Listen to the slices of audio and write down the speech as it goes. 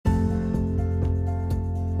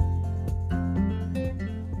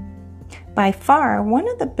By far, one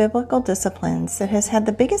of the biblical disciplines that has had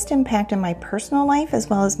the biggest impact in my personal life as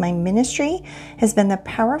well as my ministry has been the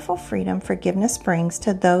powerful freedom forgiveness brings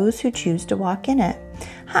to those who choose to walk in it.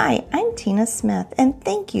 Hi, I'm Tina Smith, and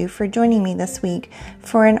thank you for joining me this week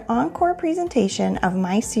for an encore presentation of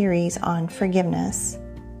my series on forgiveness.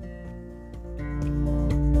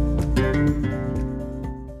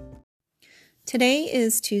 Today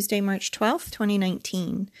is Tuesday, March 12th,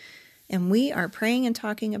 2019, and we are praying and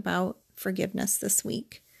talking about forgiveness this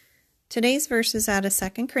week. Today's verse is out of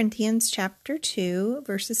 2 Corinthians chapter 2,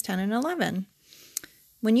 verses 10 and 11.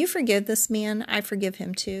 When you forgive this man, I forgive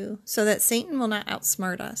him too, so that Satan will not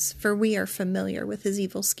outsmart us, for we are familiar with his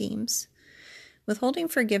evil schemes. Withholding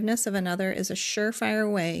forgiveness of another is a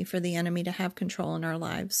surefire way for the enemy to have control in our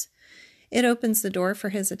lives. It opens the door for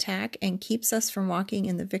his attack and keeps us from walking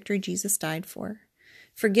in the victory Jesus died for.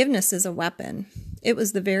 Forgiveness is a weapon. It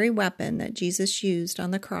was the very weapon that Jesus used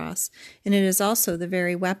on the cross, and it is also the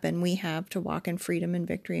very weapon we have to walk in freedom and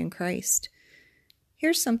victory in Christ.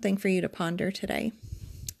 Here's something for you to ponder today.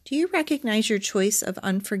 Do you recognize your choice of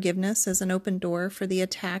unforgiveness as an open door for the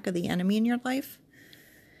attack of the enemy in your life?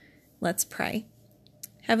 Let's pray.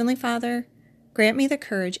 Heavenly Father, grant me the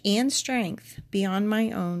courage and strength beyond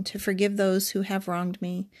my own to forgive those who have wronged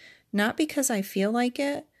me, not because I feel like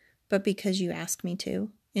it, but because you ask me to.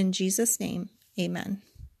 In Jesus' name, amen.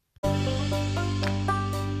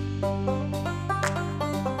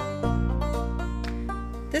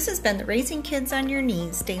 This has been the Raising Kids on Your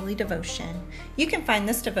Knees daily devotion. You can find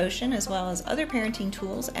this devotion as well as other parenting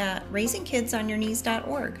tools at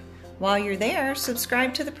raisingkidsonyourknees.org. While you're there,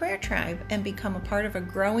 subscribe to the Prayer Tribe and become a part of a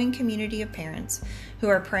growing community of parents who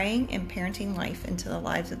are praying and parenting life into the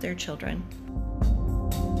lives of their children.